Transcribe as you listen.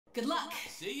Good luck.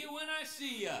 See you when I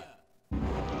see ya.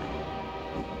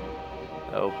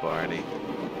 Oh, Barney.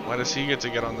 Why does he get to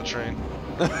get on the train?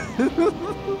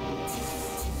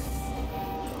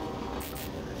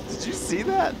 Did you see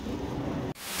that?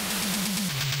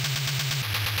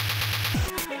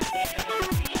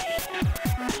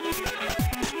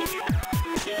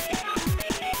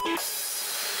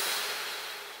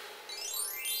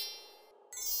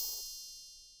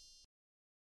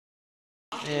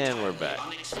 And we're back.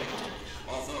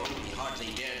 Although we hardly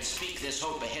dared speak this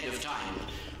hope ahead of time,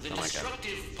 the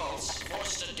destructive pulse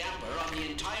forced a damper on the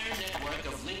entire network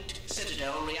of linked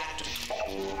Citadel reactors.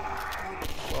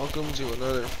 Welcome to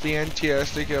another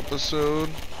fantastic episode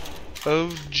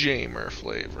of Jamer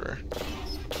Flavor.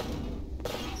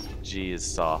 G is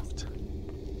soft.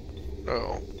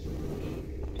 Oh.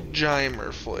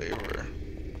 Jamer Flavor.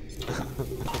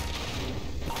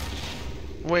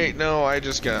 Wait, no, I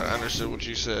just understood what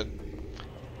you said.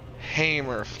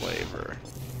 Hamer Flavor.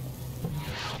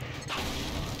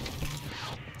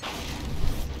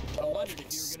 I wondered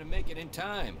if you were gonna make it in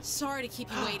time. Sorry to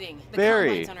keep you waiting. The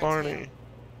Barry. combine's on our Barney. tail.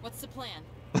 What's the plan?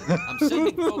 I'm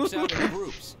sending folks out in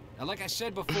groups. And like I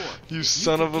said before, You if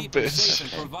son can of a keep us bitch. safe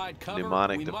and provide cover,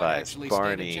 Mnemonic we might device. actually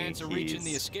Barney, stand a chance of reaching he's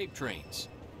the escape trains.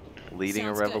 leading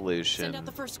Sounds a good. revolution. Send out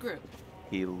the first group.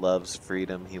 He loves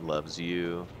freedom. He loves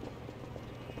you.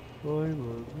 I love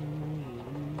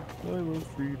you. I love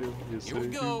freedom. Yes, Here we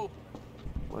go.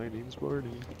 My name's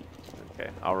Barney. Okay,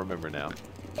 I'll remember now.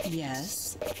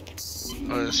 Yes.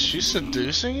 Is she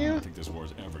seducing I you? don't think this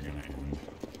war's ever gonna end.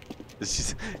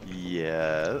 She's,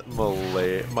 yeah,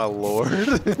 my lord.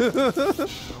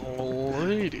 Oh,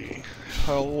 lady.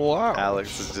 Hello.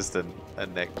 Alex is just a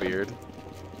neckbeard.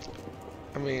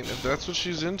 I mean, if that's what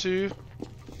she's into,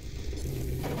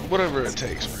 whatever it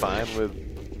takes. It's Really.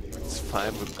 it's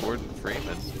fine with Gordon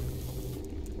Freeman.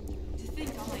 To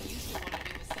think all I used to want to do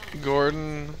was sell.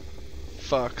 Gordon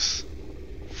Fucks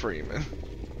Freeman.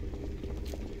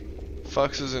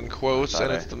 Fucks is in quotes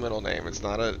and it's the middle name. It's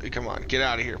not a. Come on, get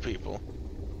out of here, people.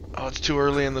 Oh, it's too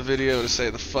early in the video to say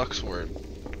the fucks word.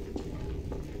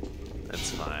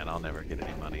 That's fine. I'll never get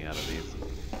any money out of these.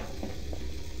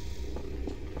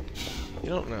 You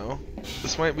don't know.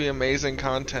 This might be amazing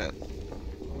content.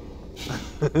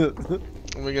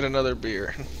 Let me get another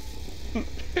beer.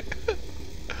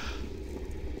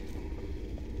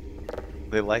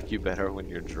 They like you better when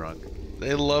you're drunk.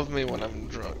 They love me when I'm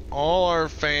drunk. All our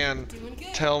fans Doing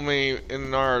good. tell me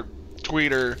in our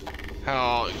Twitter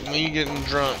how me getting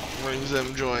drunk brings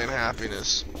them joy and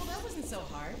happiness. Well, that wasn't so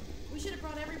hard. We should have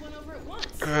brought everyone over at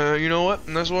once. You know what?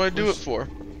 And that's what I do it for.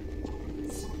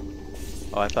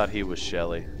 Oh, I thought he was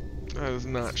Shelly. That is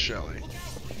not Shelly.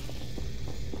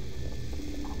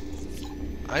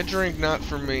 I drink not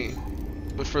for me,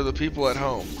 but for the people at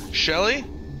home. Shelly?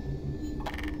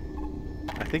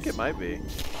 I think it might be.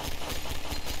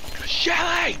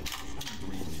 Shelly!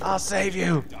 I'll save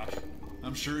you. Doc,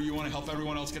 I'm sure you want to help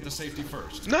everyone else get to safety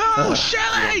first. No, You don't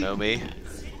Shelly! know me.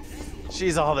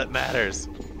 She's all that matters.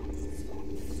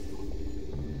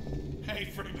 Hey,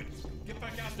 Freeman, get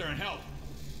back out there and help.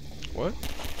 What?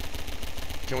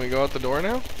 Can we go out the door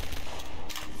now?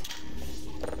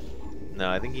 No,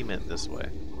 I think he meant this way.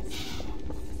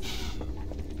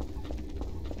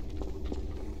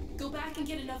 Go back and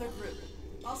get another group.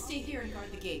 I'll stay here and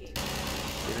guard the gate.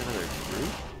 Get another group?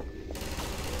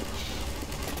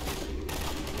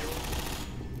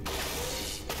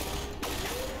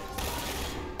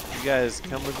 You guys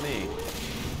come with me.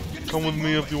 Come with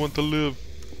me if you want to live.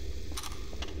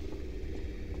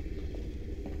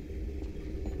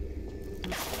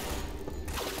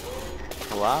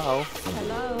 Hello?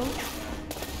 Hello.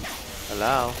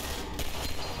 Hello?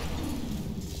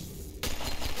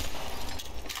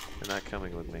 You're not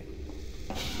coming with me.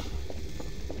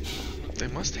 They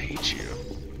must hate you.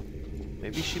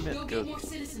 Maybe she meant Go go. get more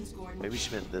citizens, Gordon. Maybe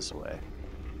she meant this way.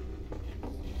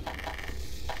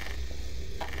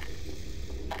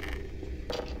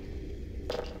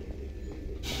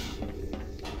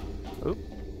 Oop.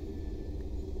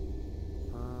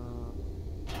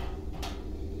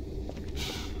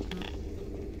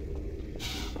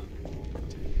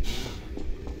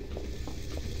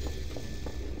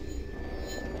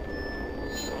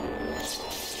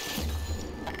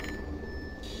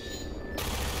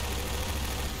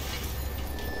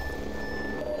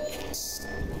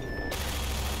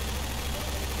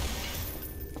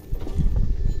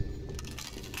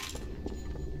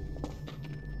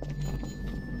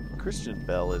 Christian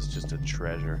Bell is just a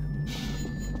treasure.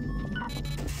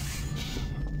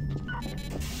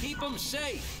 Keep them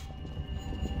safe.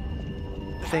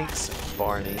 Thanks,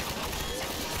 Barney.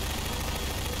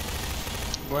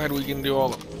 Glad we can do all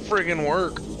the friggin'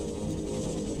 work.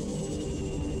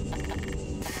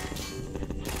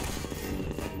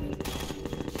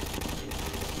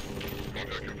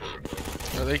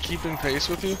 Are they keeping pace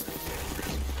with you?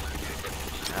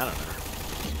 I don't know.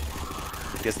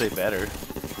 I guess they better.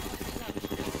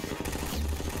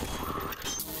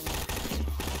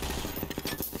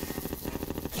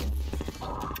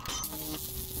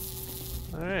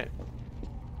 Alright.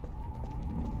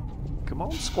 Come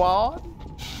on, squad.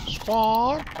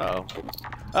 Squad. Uh-oh.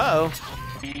 Uh-oh.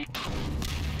 You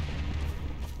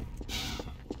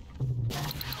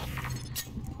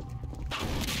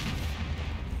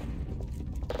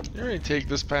already take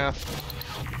this path.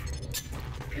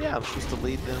 Yeah, I'm supposed to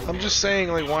lead them. I'm just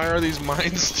saying, like, why are these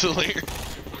mines still here?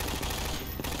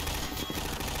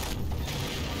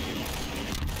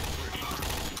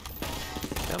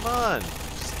 Come on.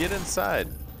 Just get inside.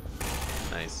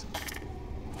 Nice.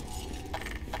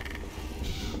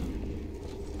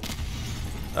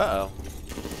 Uh-oh.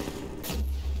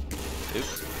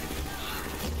 Oops.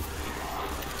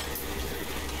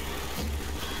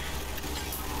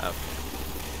 Oh.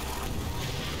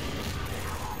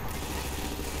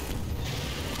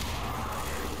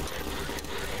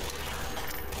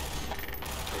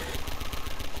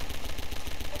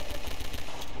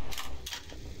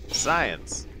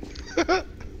 Science.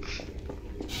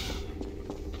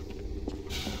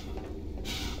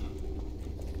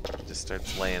 Just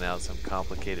starts laying out some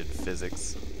complicated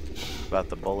physics about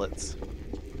the bullets.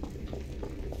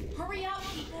 Hurry up,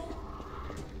 people!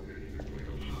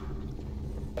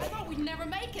 I thought we'd never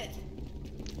make it.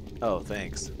 Oh,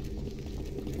 thanks.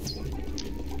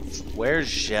 Where's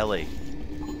Shelly?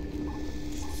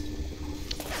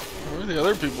 Where are the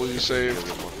other people you saved?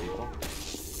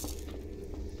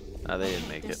 Oh, they didn't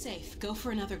make They're it. safe. Go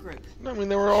for another group. I mean,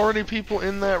 there were already people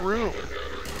in that room.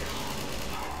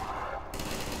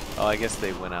 Oh, I guess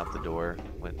they went out the door.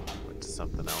 Went to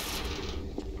something else.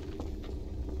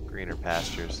 Greener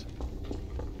pastures.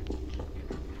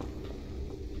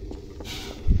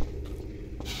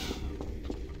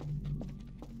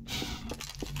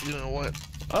 You know what?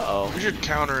 Uh-oh. We should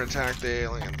counterattack the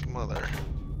alien's mother.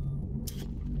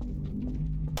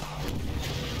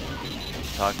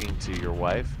 Talking to your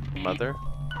wife, mother,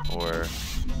 or...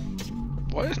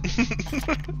 What?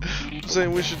 I'm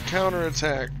saying we should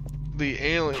counterattack the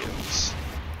alien's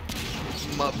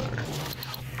mother.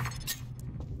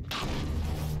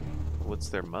 What's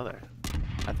their mother?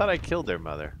 I thought I killed their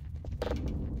mother.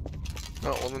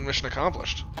 Oh, well then mission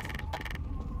accomplished.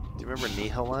 Do you remember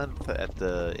Nihalant at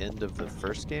the end of the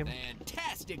first game?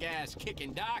 Fantastic ass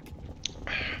kicking, Doc.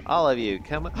 All of you,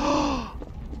 come on.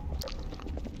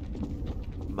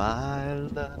 My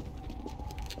love,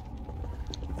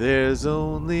 there's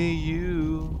only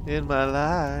you in my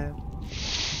life.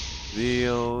 The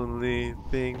only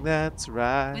thing that's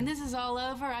right. When this is all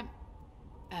over, I'm...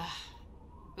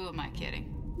 who am I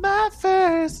kidding? My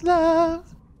first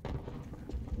love.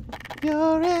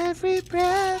 You're every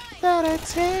breath that I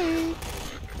take.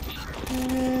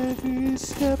 You're every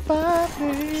step I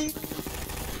make.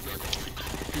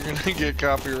 You're gonna get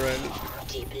copyrighted.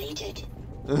 Depleted.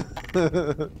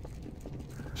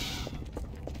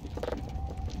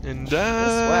 And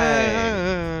This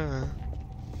way.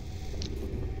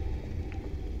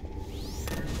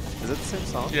 Is it the same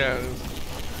song? Yeah, it is.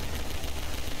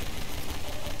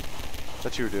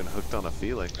 Thought you were doing Hooked on a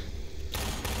Feeling.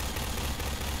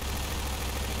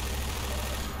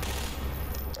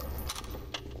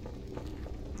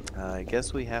 I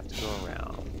guess we have to go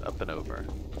around, up and over.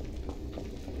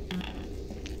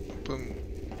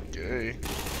 Gay.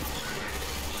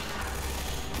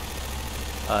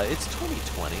 It's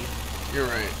 2020. You're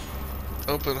right.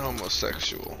 Open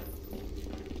homosexual.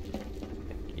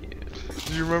 Yeah.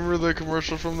 Do you remember the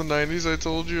commercial from the 90s I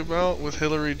told you about with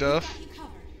Hillary Duff?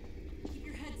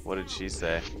 What did she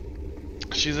say?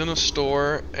 She's in a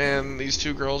store and these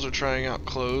two girls are trying out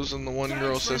clothes and the one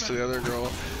girl says to the other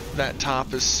girl, "That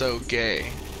top is so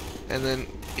gay." And then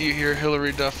you hear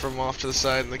Hillary Duff from off to the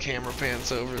side and the camera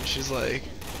pans over and she's like,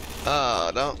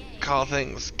 "Oh, don't call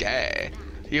things gay.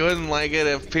 You wouldn't like it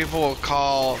if people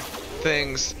call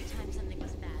things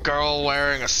girl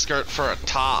wearing a skirt for a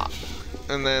top."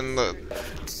 And then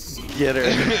Get her.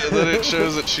 then it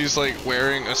shows that she's like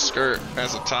wearing a skirt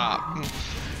as a top.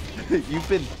 You've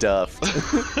been duffed.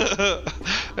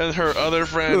 And her other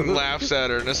friend laughs at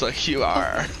her and it's like, "You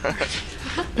are."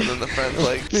 And then the friend's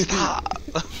like, "Stop."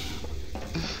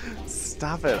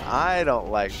 Stop it. I don't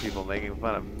like people making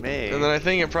fun of me. And then I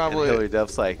think it probably... And Hillary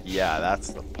Duff's like, yeah, that's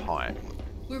the point.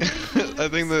 We're ready for another I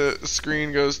think the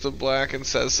screen goes to black and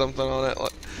says something on it.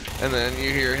 And then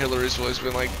you hear Hillary's voice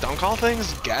being like, "Don't call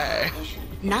things gay."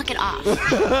 Knock it off.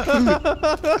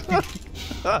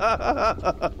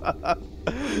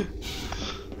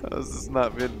 How's this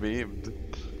not been memed?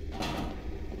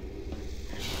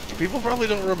 People probably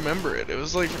don't remember it. It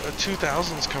was like a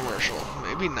 2000s commercial,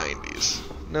 maybe 90s.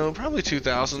 No, probably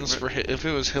 2000s for if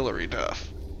it was Hillary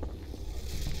Duff.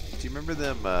 Do you remember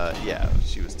them? Yeah,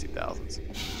 she was 2000s.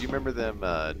 Do you remember them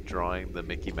drawing the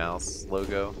Mickey Mouse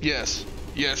logo? Yes,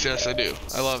 yes, yes, I do.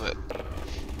 I love it.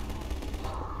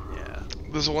 Yeah.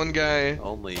 This one guy,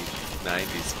 Only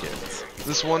 90s kids.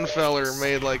 this one feller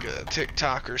made like a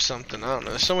TikTok or something. I don't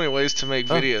know. There's so many ways to make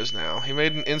videos now. He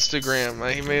made an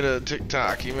Instagram. He made a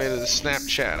TikTok. He made a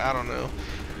Snapchat. I don't know.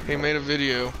 He made a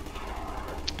video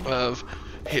of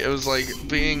it was like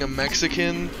being a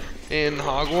Mexican in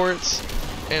Hogwarts,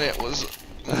 and it was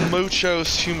mucho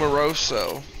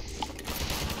humoroso.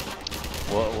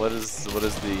 What is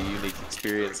the unique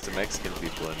experience to Mexican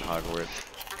people in Hogwarts?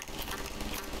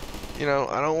 You know,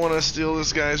 I don't want to steal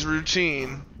this guy's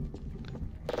routine,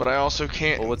 but I also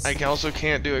can't. Well, I also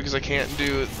can't do it because I can't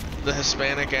do the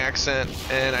Hispanic accent,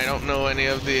 and I don't know any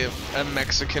of the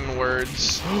Mexican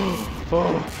words.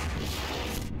 Oh,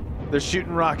 they're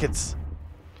shooting rockets.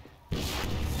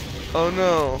 Oh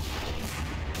no!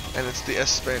 And it's the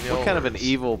Espanol. What kind of an words.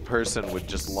 evil person would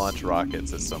just launch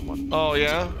rockets at someone? Oh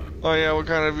yeah? Oh yeah, what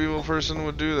kind of evil person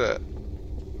would do that?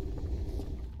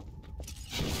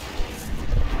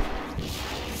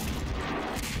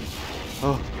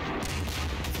 Oh.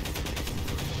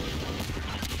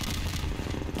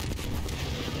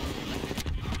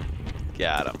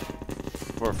 Got him.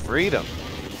 For freedom.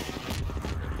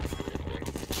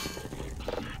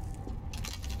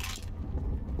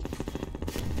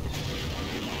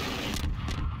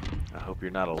 I hope you're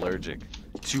not allergic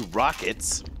to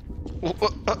rockets.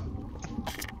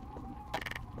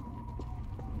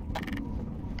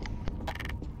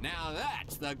 Now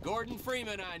that's the Gordon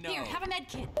Freeman I know. Here, have a med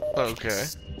kit. Okay.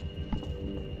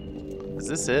 Is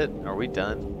this it? Are we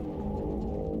done?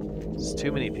 There's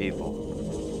too many people.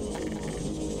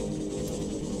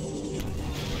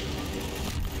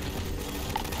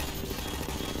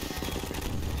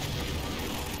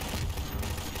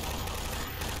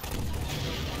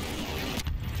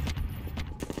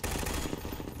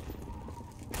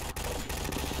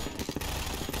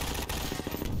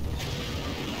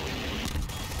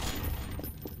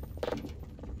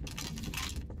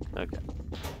 Okay.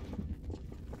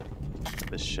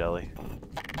 Miss Shelley.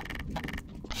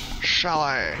 Shall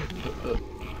I?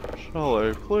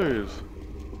 Shelley, please.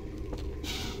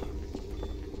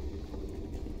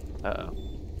 Uh-oh.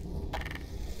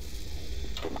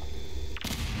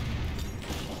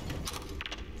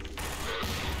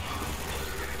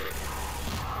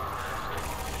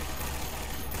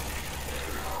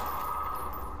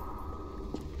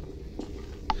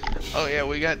 Oh yeah,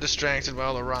 we got distracted by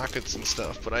all the rockets and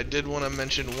stuff, but I did want to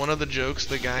mention one of the jokes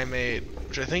the guy made,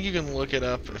 which I think you can look it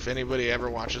up if anybody ever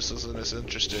watches this and is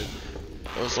interested.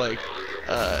 It was like,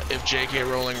 if J.K.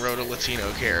 Rowling wrote a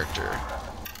Latino character,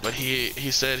 but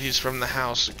he said he's from the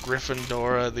house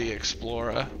Gryffindora the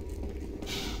Explorer.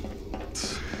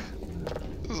 This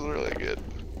is really good.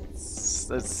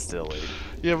 That's silly.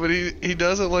 Yeah, but he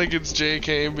does it like it's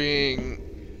J.K. being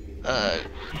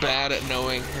bad at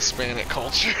knowing Hispanic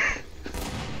culture.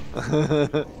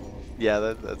 Yeah,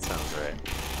 that sounds right.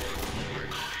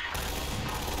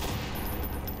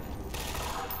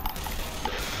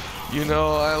 You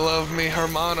know, I love me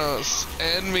hermanos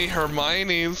and me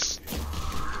Hermiones.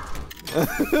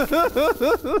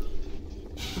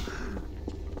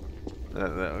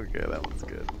 Okay, that one's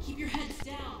good. Keep your heads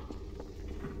down.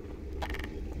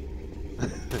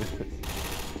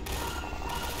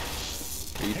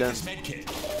 Are you Take done? this med kit.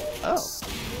 Oh.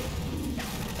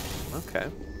 Okay.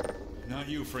 Not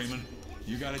you, Freeman.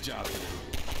 You got a job to do.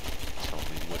 Tell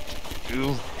me what to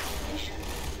do.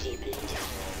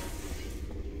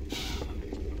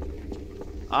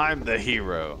 I'm the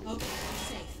hero. Okay, you're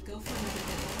safe. Go for another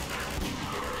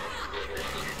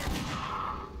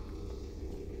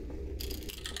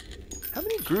How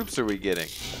many groups are we getting?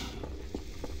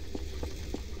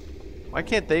 Why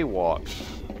can't they walk?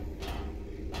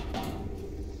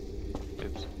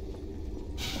 Oops.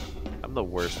 I'm the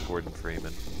worst Gordon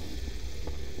Freeman.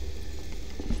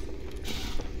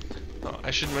 Oh,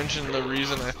 I should mention the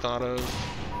reason I thought of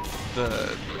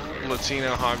the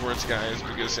Latino Hogwarts guy is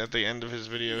because at the end of his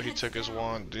video he took his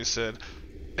wand. He said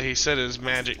his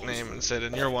magic name and said,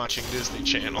 "And you're watching Disney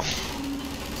Channel."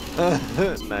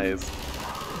 Nice.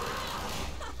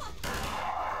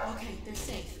 Okay, they're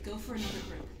safe. Go for another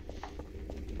group.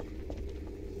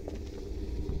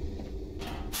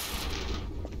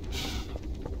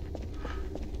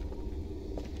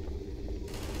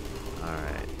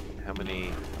 How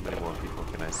many more people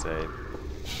can I save?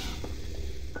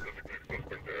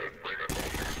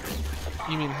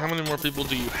 You mean how many more people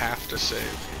do you have to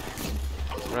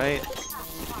save? Right?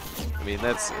 I mean,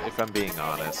 that's if I'm being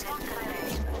honest.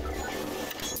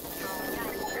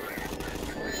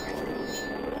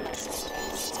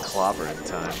 It's clobbering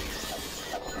time.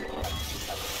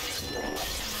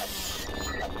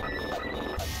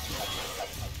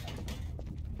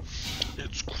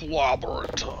 It's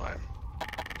clobbering time.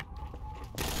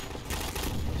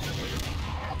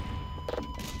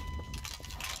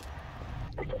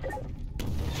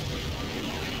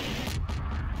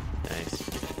 Nice.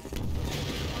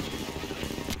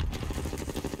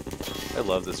 I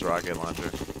love this rocket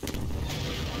launcher.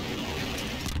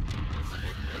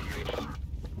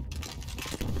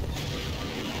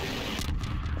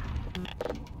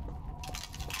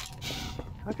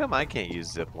 How come I can't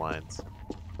use zip lines?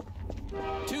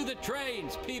 To the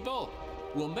trains, people!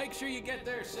 We'll make sure you get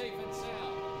there safe and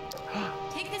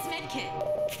sound. Take this med kit.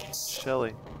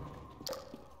 Shelly.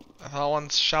 I thought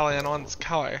one's Shelly and one's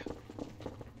Kelly.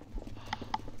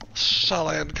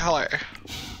 Shelly and Kelly.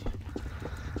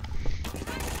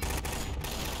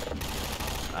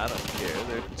 I don't care,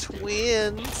 they're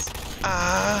twins.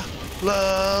 I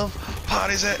love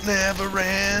parties that never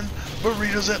end,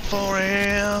 burritos at 4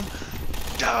 a.m.,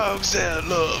 dogs that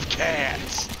love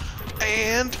cats,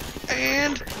 and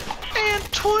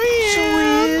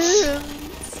twins.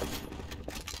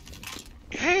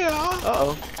 Yeah.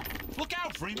 Uh-oh. Look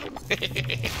out, Freeman!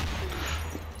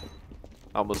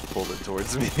 Almost pulled it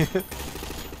towards me.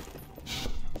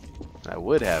 I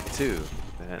would have too,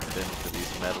 if it hadn't been for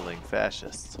these meddling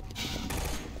fascists.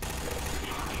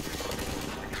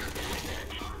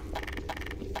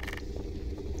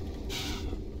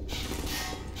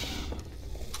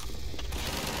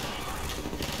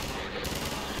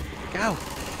 Go!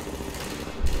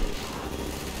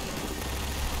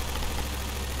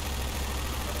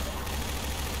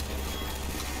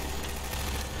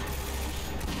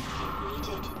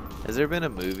 Has there been a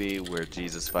movie where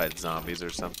Jesus fights zombies or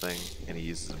something, and he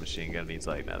uses a machine gun and he's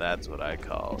like, now that's what I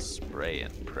call spray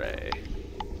and pray?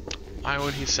 Why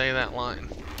would he say that line?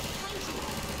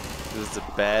 This is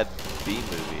a bad B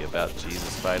movie about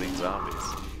Jesus fighting zombies.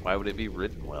 Why would it be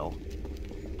written well?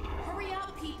 Hurry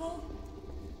up, people.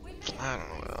 I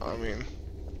don't know. I mean,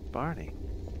 Barney.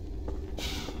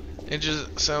 it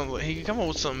just sounds like he could come up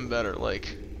with something better,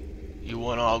 like, you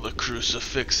want all the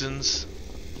crucifixins?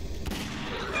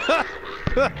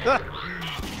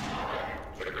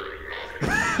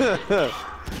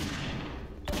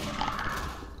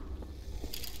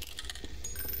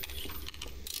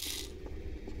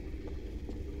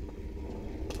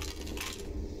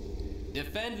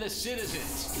 Defend the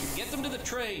citizens. Get them to the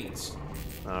trains.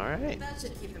 Alright. That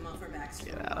should keep them off our backs.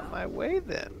 Get out of my way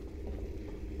then.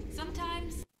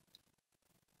 Sometimes.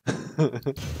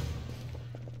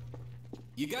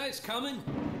 You guys coming?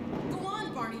 Go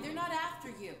on, Barney. They're not after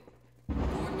you.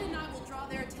 Gordon and I will draw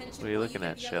their attention. What are you while looking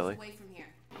get at, the others Shelley? away from here.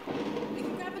 We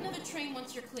can grab another train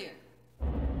once you're clear.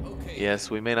 Okay. Yes,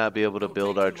 we may not be able to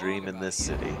build our dream in this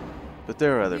city, but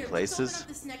there are other Here, let's open places. up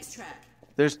this next track.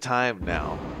 There's time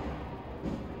now.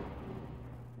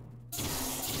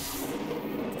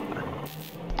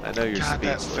 I know you're God,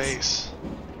 that speechless. face.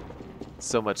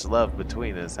 So much love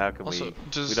between us. How can Also, we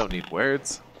does- don't need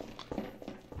words.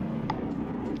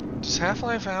 Does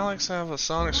Half-Life Alex have a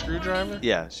sonic screwdriver?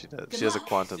 Yeah, she does. She has a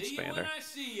quantum See you when spanner. I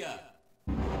see ya.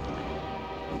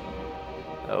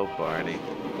 Oh, Barney.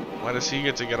 Why does he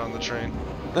get to get on the train?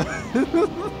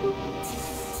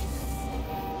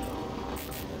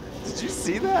 Did you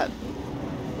see that?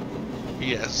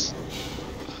 Yes.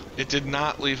 It did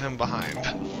not leave him behind.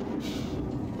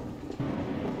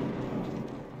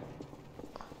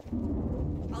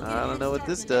 I'll get I a don't head know what start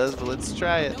this in the does, next but one. let's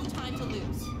try it. No time to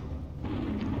lose.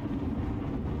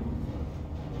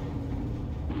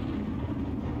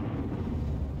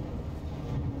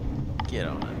 Get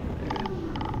on under there.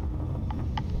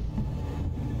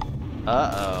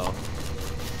 Uh-oh.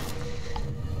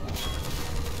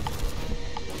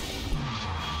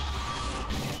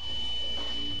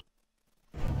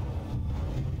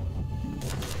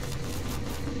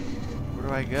 Where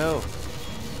do I go?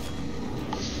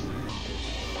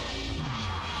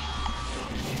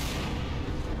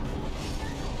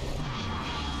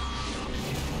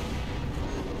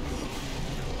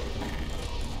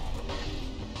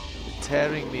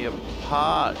 Tearing me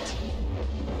apart.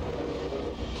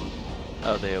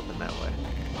 Oh, they open that way.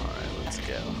 Alright, let's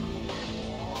go.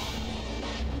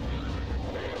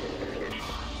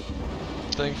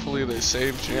 Thankfully, they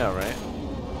saved you. Yeah, right?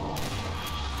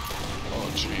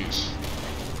 Oh, jeez.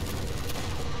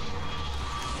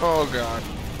 Oh god.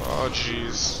 Oh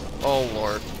jeez. Oh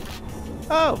lord.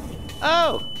 Oh!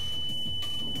 Oh!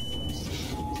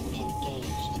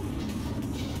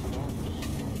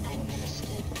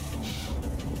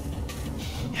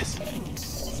 Yes.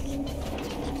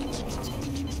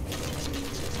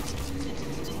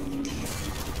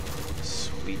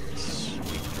 Sweet,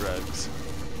 sweet drugs.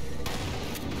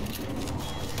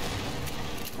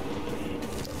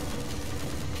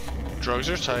 Drugs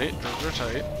are tight. Drugs are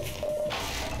tight.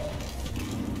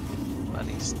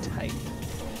 Money's tight.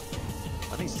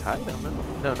 Money's tight?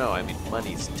 No, I mean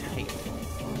money's tight.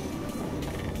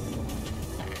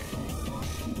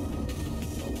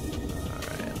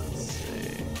 Alright, let's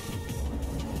see.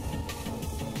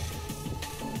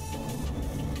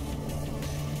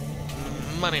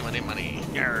 Money, money, money.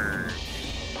 Yarr.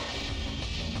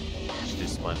 Just do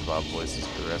SpongeBob voices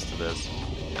for the rest of this.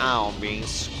 I'll be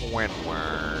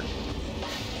Squidward.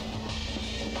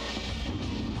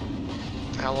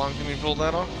 How long can we pull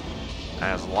that off?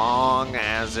 As long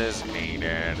as is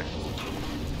needed.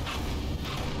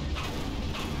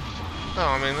 Oh,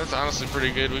 I mean, that's honestly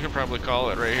pretty good. We could probably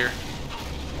call it right here.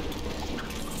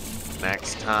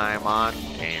 Next time on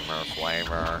Gamer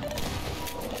Flavor.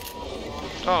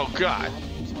 Oh, God.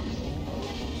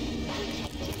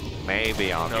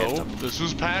 Maybe I'll get No, them. this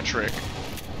was Patrick.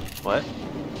 What?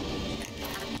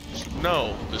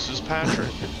 No, this is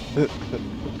Patrick.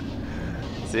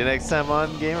 See you next time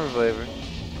on Gamer Flavor.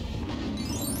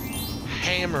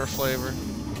 Hammer flavor.